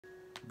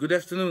Good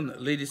afternoon,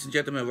 ladies and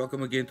gentlemen.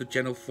 Welcome again to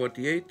channel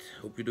 48.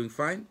 Hope you're doing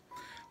fine.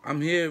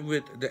 I'm here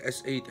with the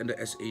S8 and the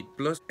S8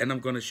 Plus, and I'm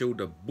gonna show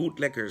the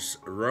Bootleggers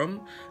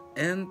ROM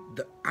and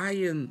the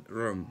ION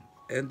ROM.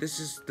 And this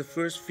is the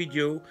first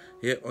video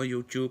here on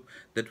YouTube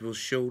that will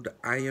show the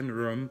ION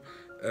ROM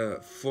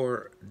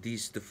for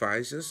these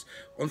devices.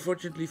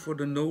 Unfortunately for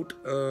the Note,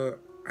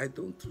 I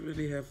don't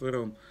really have a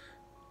ROM.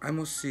 I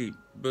must see,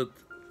 but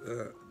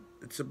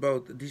it's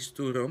about these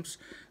two ROMs.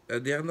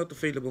 They are not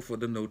available for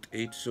the Note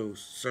 8, so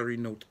sorry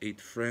Note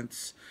 8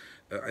 friends.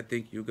 I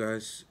think you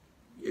guys,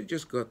 you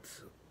just got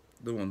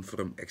the one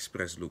from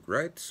Express Look,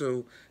 right?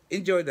 So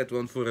enjoy that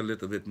one for a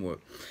little bit more.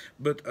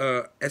 But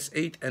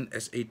S8 and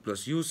S8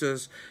 Plus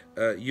users,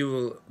 you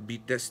will be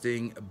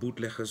testing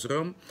Bootleggers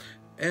ROM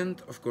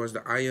and of course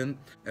the ION,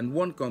 and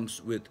one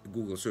comes with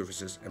Google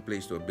services and Play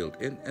Store built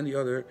in, and the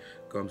other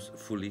comes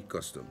fully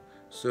custom.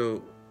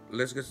 So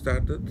let's get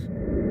started.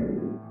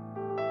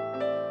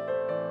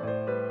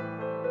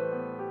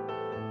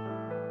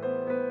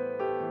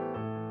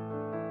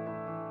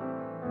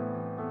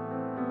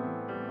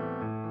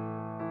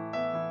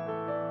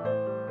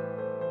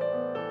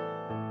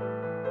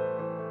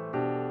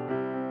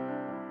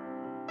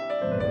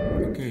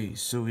 Okay,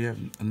 so we have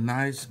a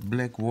nice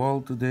black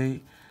wall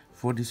today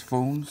for these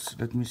phones.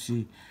 Let me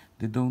see,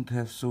 they don't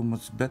have so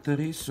much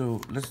battery, so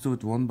let's do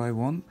it one by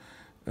one.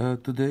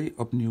 Today,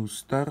 opnieuw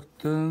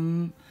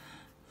starten.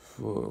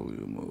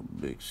 Volume op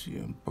Bixie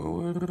and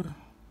power.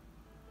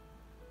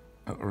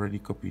 I already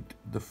copied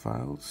the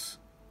files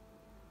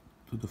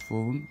to the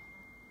phone.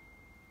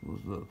 Wat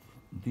was dat?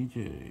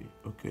 DJ,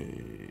 oké.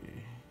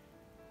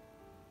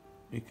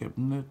 Ik heb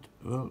net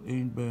wel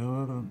één bij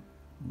horen,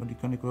 maar die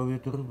kan ik wel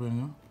weer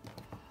terugbrengen.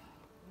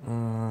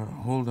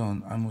 Hold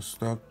on, I must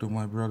talk to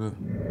my brother.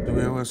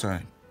 Where was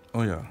I?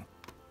 Oh yeah.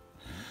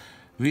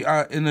 We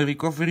are in a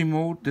recovery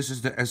mode. This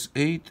is the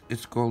S8.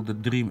 It's called the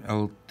Dream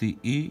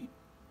LTE.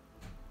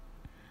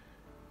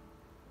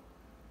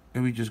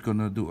 And we're just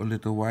gonna do a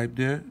little wipe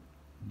there.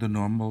 The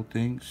normal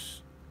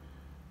things.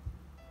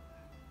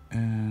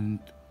 And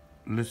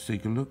let's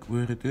take a look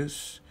where it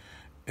is.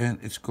 And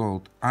it's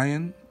called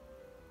ION.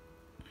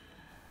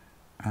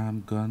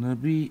 I'm gonna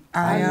be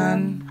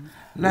ION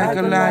like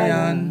a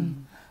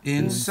lion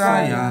in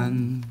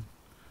Zion.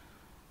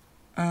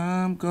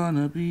 I'm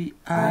gonna be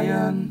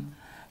ION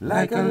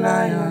like a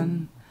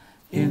lion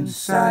in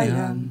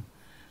Zion.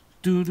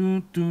 Do do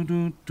do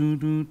do do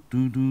do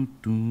do do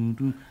do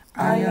do.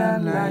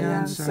 ION,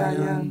 lion,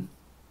 Zion.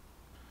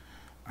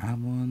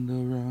 I'm on the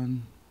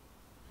run,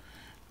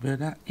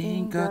 but I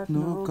ain't got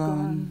no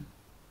gun.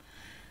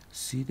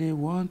 See, they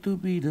want to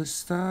be the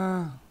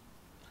star,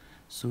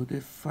 so they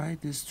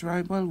fight this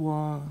tribal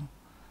war.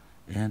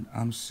 And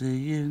I'm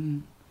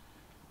saying,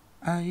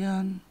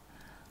 ION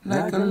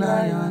like a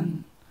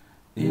lion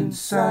in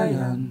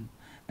Zion.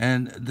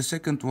 And the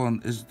second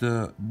one is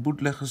the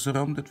Bootleggers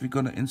ROM that we're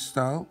gonna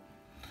install.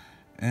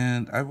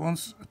 And I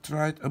once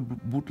tried a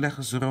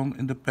Bootleggers ROM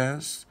in the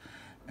past,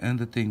 and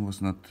the thing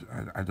was not,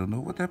 I don't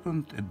know what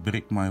happened. It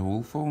broke my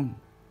whole phone.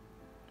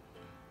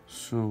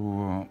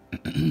 So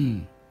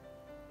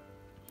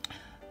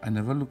I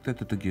never looked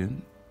at it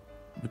again.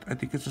 But I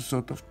think it's a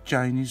sort of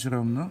Chinese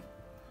ROM, no?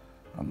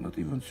 I'm not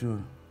even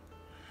sure.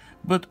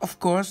 But of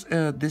course,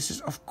 this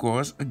is of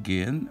course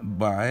again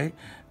by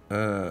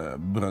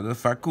brother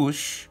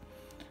FarCouch.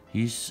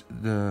 He's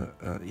the,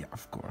 yeah,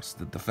 of course,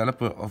 the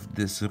developer of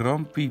this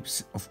ROM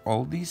peeps. Of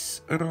all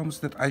these ROMs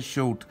that I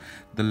showed,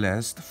 the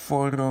last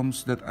 4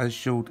 ROMs that I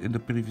showed in the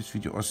previous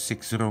video, or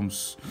 6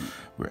 ROMs,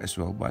 were as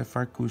well by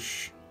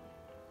FarCouch.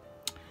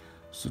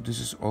 So this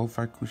is all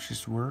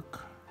FarCouch's work.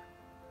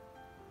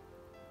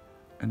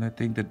 And I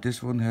think that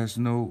this one has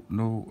no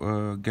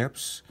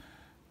gaps,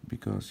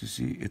 because you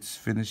see it's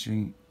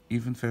finishing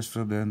even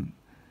faster than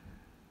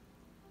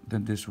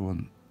this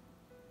one.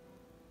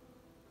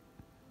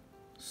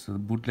 So the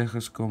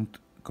Bootleggers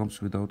comes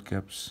without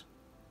caps.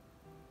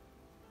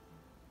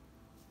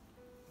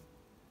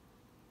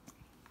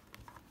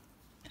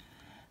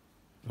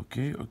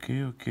 Okay.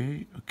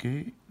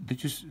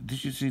 Did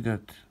you see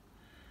that?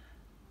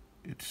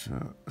 It's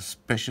a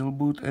special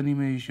boot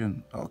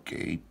animation.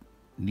 Okay,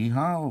 ni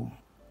hao.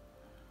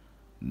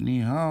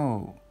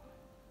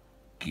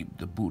 Keep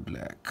the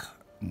bootleg.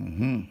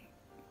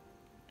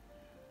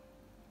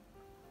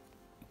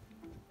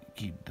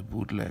 Keep the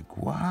bootleg.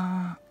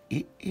 Wow.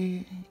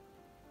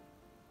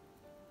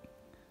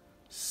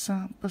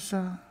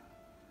 Sampasa.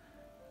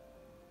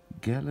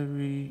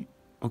 Gallery.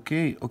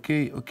 Okay.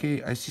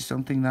 I see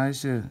something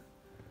nice here.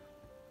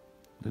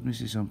 Let me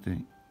see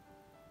something.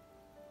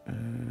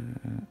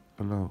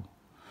 Hello.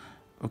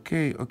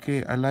 Okay.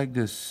 I like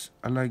this.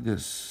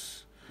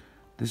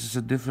 This is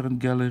a different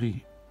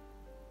gallery.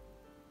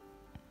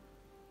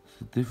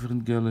 It's a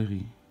different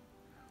gallery.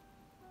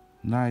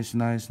 Nice.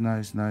 I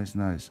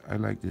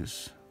like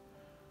this.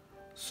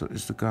 So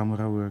is the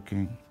camera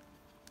working?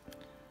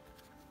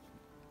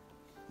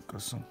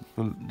 Because some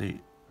people, they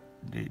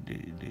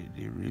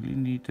really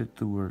need it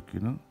to work, you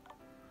know.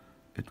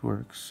 It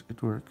works.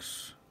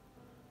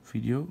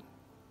 Video.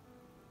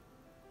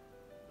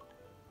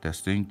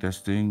 Testing,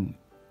 testing.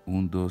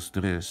 Un, dos,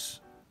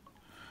 tres.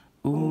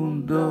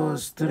 Un,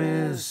 dos,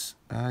 tres.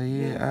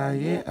 Aye,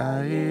 aye,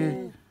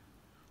 aye.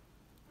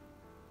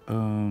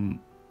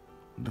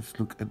 Let's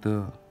look at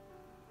the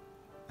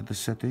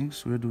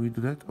settings. Where do we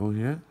do that? Oh,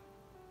 here.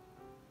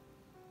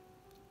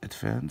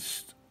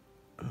 Advanced.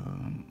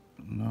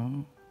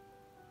 No.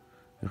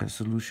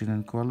 Resolution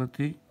and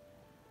quality.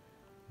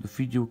 The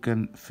video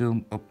can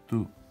film up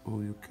to.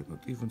 Oh, you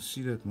cannot even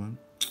see that, man.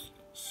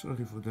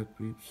 Sorry for that,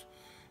 peeps.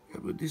 Yeah,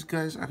 but these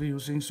guys are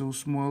using so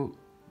small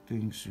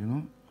things, you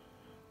know.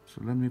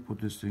 So let me put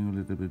this thing a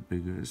little bit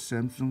bigger. It's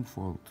Samsung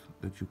fault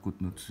that you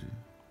could not see.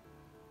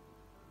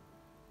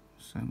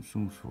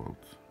 Samsung's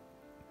fault.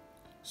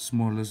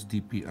 Smallest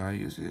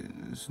DPI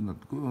is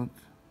not good.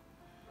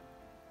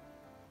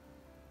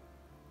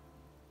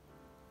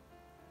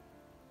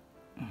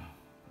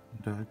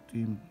 Dark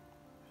theme,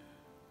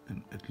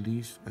 and at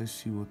least I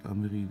see what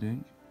I'm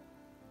reading.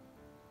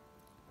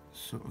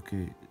 So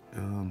okay,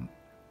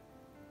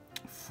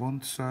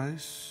 font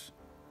size,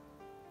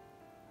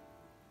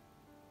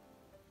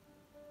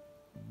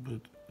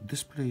 but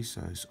display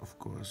size, of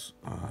course.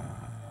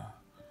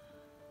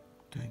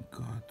 Thank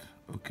God.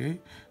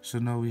 Okay, so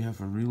now we have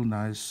a real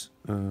nice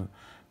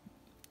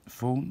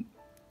phone.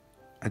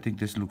 I think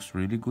this looks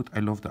really good. I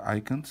love the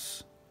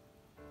icons.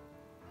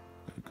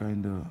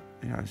 Kinda,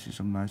 yeah, I see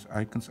some nice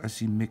icons. I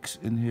see mix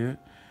in here.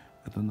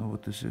 I don't know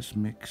what this is.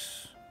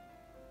 Mix.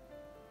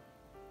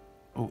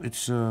 Oh,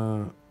 it's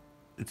a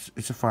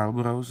file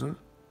browser.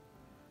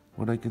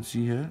 What I can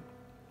see here.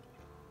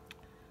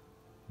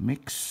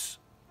 Mix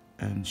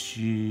and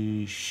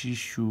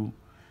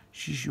Shishuwals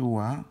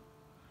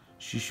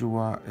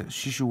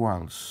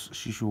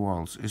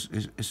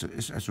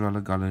is as well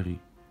a gallery.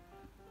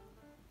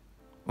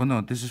 Oh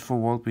no, this is for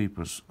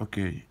wallpapers.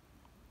 Okay,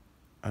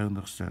 I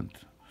understand.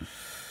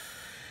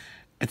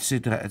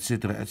 Etc,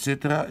 etc,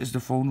 etc. Is the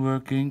phone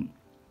working?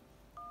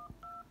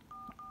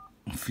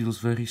 Feels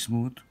very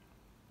smooth.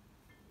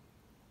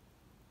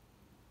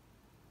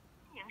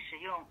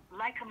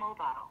 Like a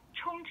mobile.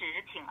 充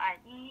值请按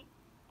1.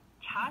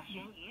 查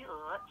询余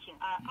额请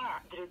按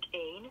2. Druk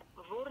 1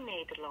 voor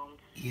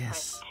Nederlands. Yes.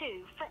 Press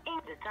 2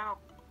 voor de taal.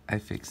 I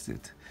fixed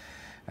it.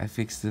 I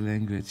fixed the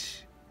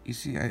language. You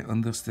see, I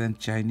understand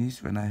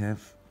Chinese when I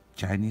have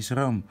Chinese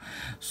ROM.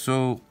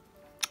 So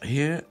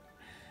here,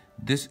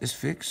 this is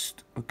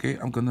fixed. Okay,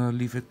 I'm gonna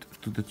leave it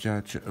to the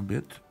charger a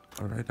bit.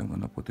 Alright, I'm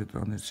gonna put it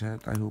on its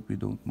head. I hope you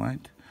don't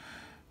mind.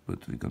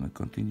 But we're gonna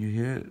continue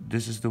here.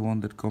 This is the one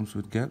that comes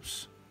with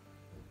gaps.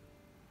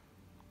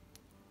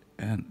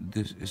 And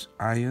this is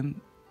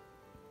ION.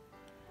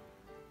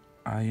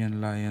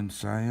 ION, Lion,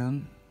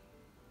 Cyan.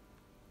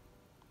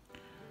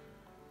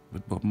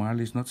 But Bob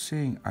Marley is not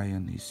saying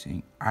iron, he's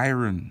saying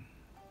iron.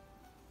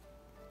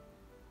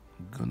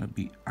 Gonna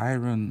be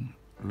iron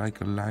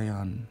like a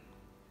lion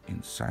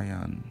in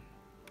Cyan.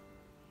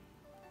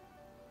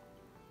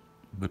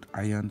 But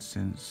iron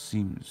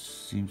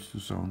seems to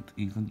sound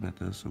even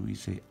better, so we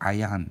say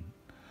iron.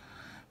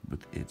 But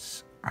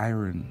it's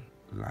iron,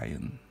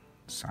 lion,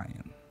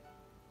 Cyan.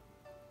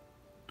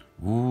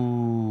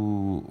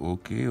 Ooh,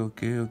 okay.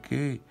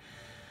 Okay,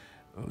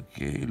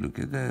 look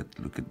at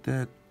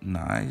that.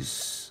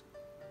 Nice.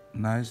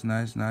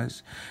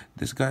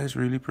 This guy is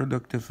really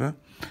productive, huh?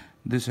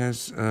 This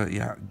has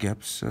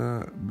gaps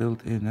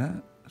built in,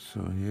 huh?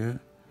 So here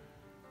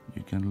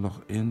you can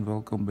log in.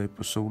 Welkom bij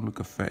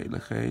persoonlijke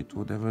veiligheid,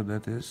 whatever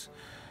that is.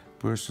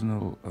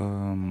 Personal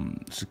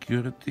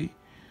security.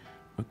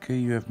 Okay,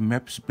 you have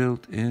maps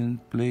built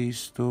in,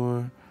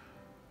 Playstore.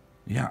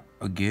 Yeah,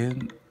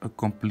 again, a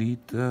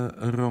complete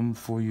ROM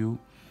for you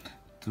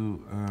to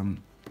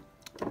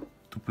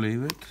play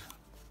with.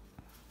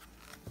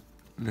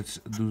 Let's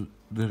do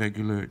the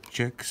regular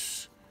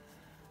checks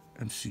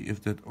and see if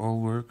that all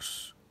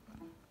works.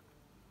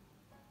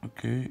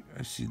 Okay,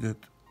 I see that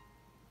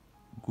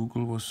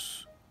Google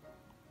was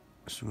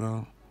as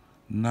well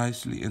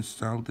nicely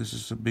installed. This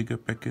is a bigger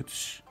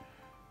package.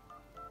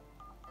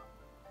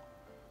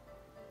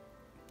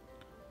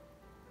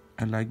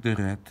 I like the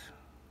red.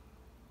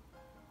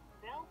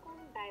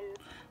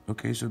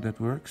 Okay, so that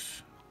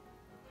works.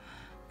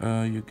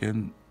 You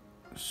can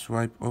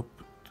swipe up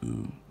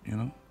to, you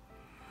know,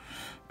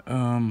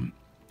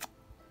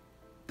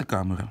 the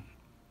camera.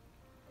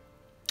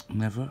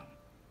 Never.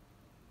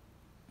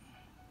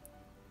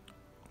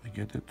 I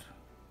get it.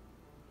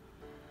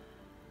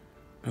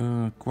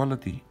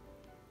 Quality.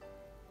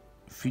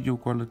 Video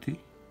quality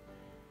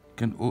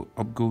can go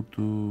up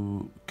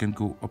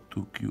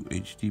to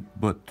QHD,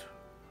 but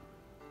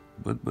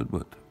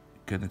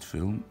can it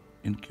film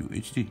in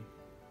QHD?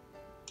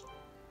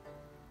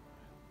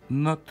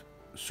 Not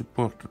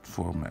supported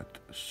format,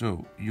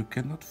 so you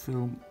cannot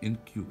film in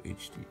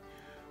QHD.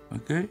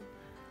 Okay,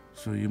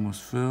 so you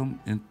must film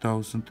in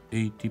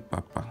 1080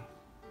 papa.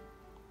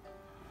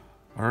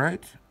 All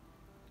right.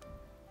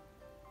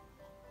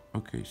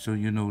 Okay, so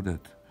you know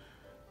that.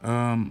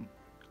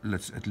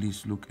 Let's at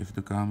least look if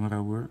the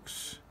camera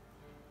works.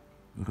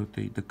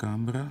 Rotate the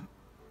camera.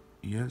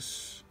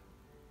 Yes.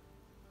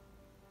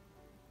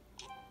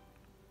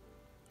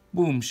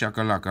 Boom,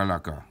 shakalaka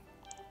laka.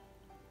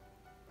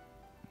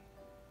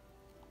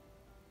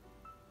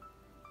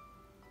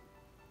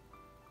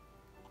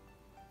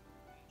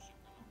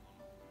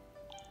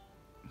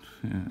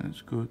 Yeah,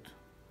 that's good.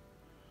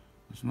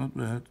 It's not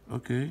bad.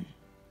 Okay.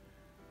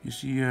 You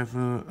see, you have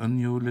a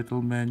new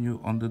little menu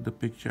under the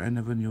picture. I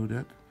never knew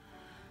that.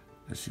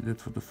 I see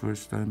that for the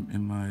first time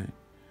in my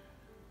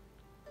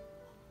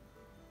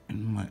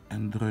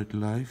Android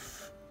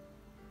life.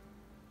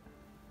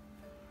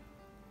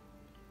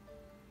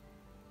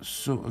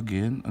 So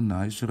again, a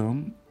nice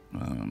ROM.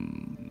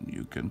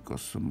 You can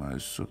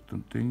customize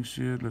certain things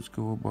here. Let's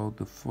go about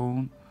the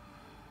phone.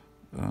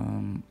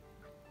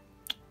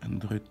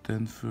 Android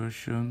 10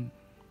 version.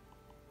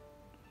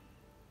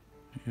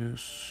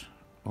 Yes,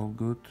 all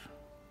good.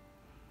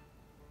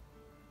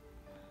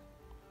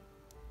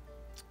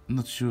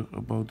 Not sure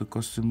about the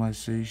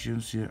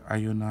customizations here.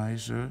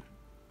 Ionizer.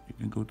 You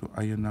can go to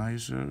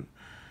Ionizer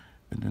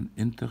and then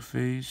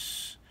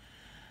interface,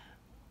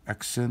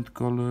 accent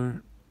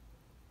color.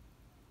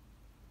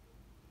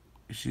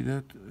 You see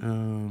that?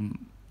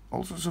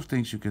 All sorts of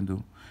things you can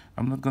do.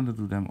 I'm not gonna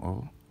do them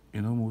all.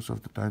 You know, most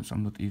of the times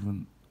I'm not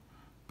even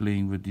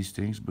playing with these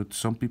things, but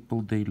some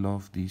people, they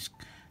love these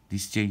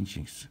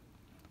changings,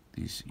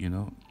 these, you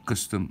know,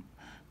 custom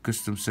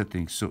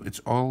settings. So it's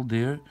all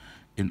there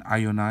in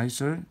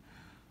Ionizer.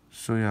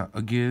 So yeah,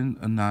 again,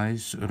 a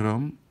nice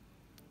ROM.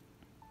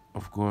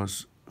 Of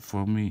course,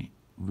 for me,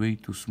 way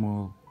too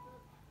small.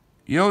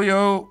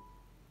 Yo,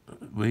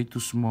 way too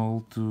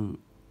small to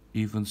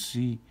even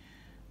see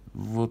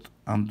what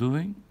I'm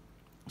doing.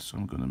 So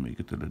I'm gonna make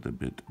it a little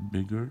bit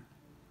bigger,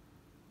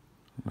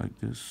 like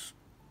this.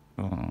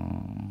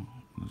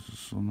 This is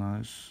so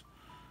nice.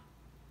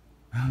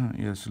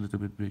 Yes, a little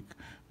bit big.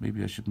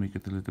 Maybe I should make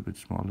it a little bit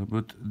smaller.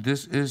 But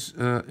this is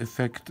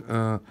effect.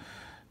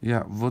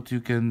 Yeah, what you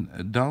can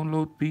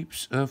download,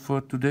 peeps,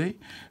 for today.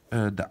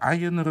 The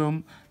ION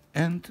ROM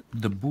and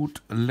the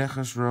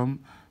Bootleggers ROM.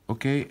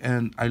 Okay,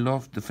 and I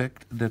love the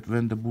fact that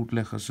when the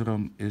Bootleggers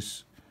ROM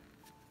is...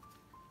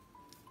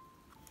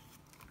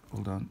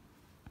 Hold on.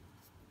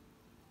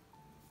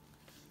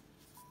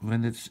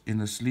 When it's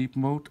in a sleep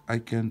mode, I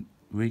can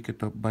wake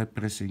it up by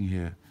pressing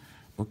here.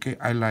 Okay,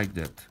 I like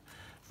that.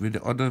 With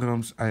the other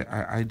ROMs,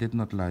 I did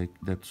not like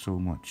that so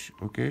much.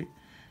 Okay,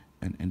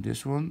 and in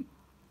this one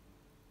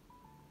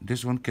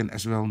can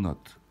as well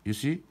not. You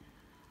see?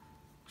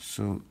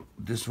 So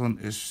this one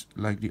is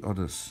like the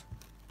others,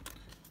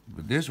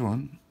 but this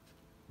one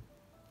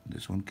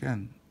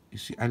can. You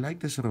see, I like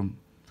this ROM,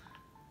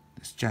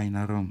 this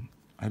China ROM.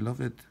 I love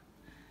it.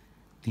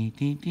 Ding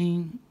ding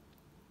ding.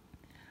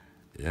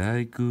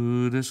 I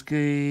could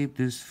escape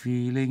this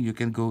feeling. You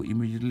can go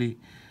immediately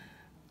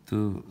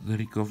to the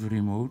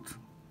recovery mode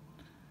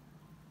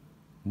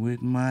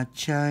with my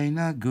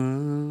China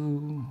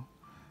girl.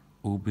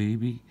 Oh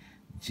baby,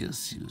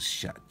 just you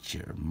shut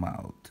your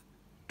mouth.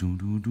 Doom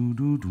doom doom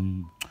doom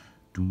doom.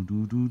 Doom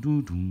doom doom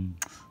doom doom.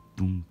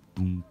 Doom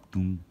doom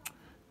doom.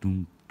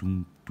 Doom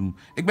doom doom.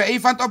 Ik ben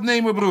even aan het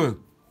opnemen, broer.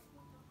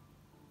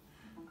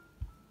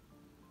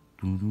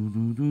 Doom doom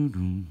doom doom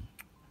doom.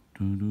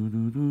 Doom doom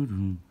doom doom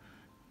doom.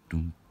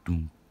 Doom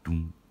doom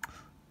doom.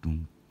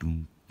 Doom doom doom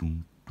doom.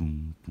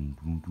 Doom doom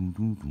doom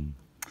doom doom.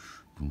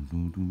 Doom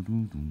doom doom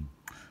doom doom.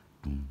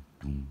 Doom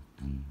doom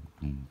doom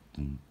doom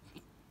doom.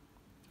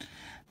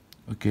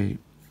 Okay,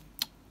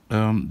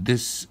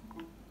 this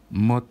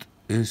mod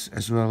is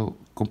as well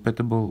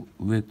compatible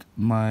with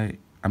my,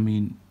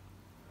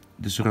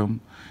 this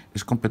ROM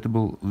is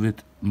compatible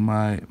with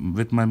my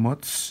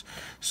mods,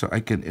 so I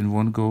can in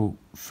one go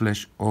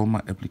flash all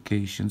my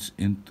applications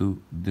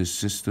into this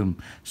system.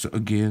 So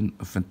again,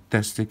 a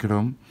fantastic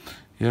ROM.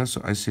 Yeah,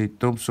 so I say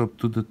thumbs up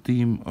to the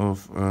team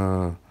of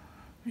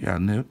yeah,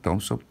 no,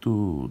 thumbs up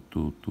to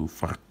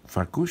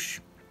FarCouch.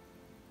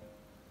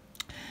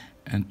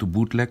 And to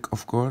Bootleg,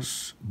 of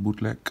course.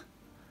 Bootleg.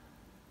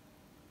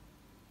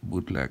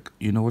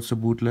 You know what's a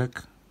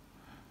bootleg?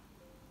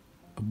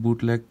 A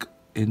bootleg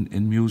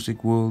in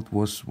music world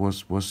was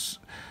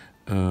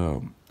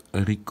a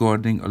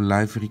recording, a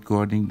live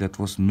recording that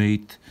was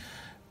made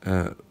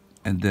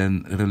and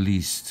then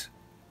released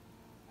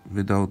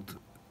without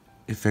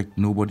effect,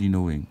 nobody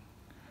knowing.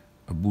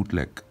 A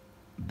bootleg.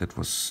 That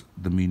was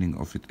the meaning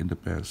of it in the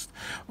past.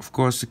 Of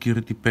course,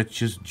 security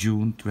patches,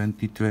 June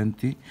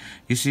 2020.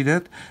 You see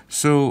that?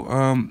 So,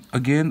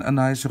 again, a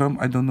nice ROM.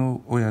 I don't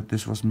know. Oh, yeah,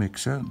 this was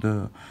mix.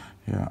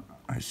 Yeah,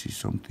 I see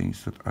some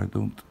things that I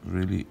don't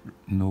really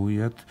know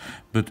yet.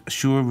 But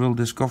sure, we'll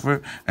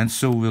discover, and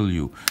so will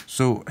you.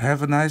 So,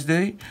 have a nice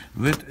day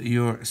with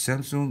your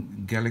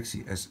Samsung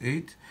Galaxy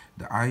S8,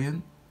 the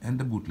ION, and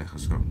the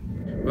Bootleggers ROM.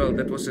 Well,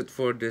 that was it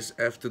for this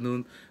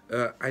afternoon.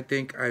 I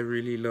think I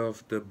really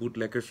love the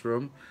Bootleggers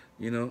ROM.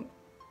 You know,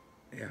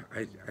 yeah,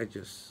 I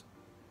just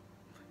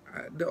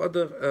the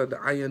other the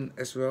ION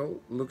as well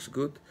looks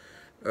good.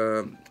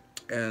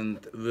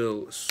 and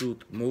will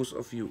suit most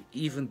of you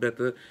even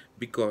better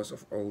because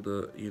of all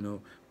the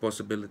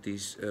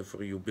possibilities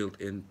for you built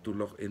in to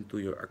log into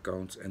your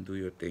accounts and do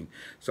your thing.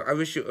 So I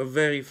wish you a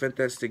very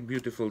fantastic,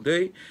 beautiful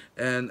day,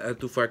 and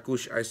to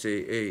FarCouch I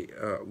say, hey,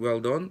 well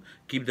done,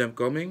 keep them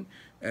coming,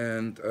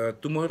 and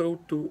tomorrow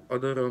 2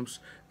 other ROMs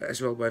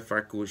as well by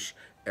FarCouch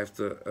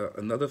after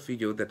another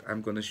video that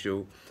I'm gonna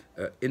show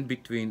in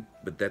between,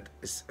 but that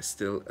is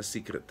still a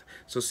secret.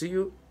 So see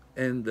you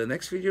in the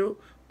next video.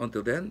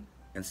 Until then,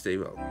 and stay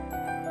well.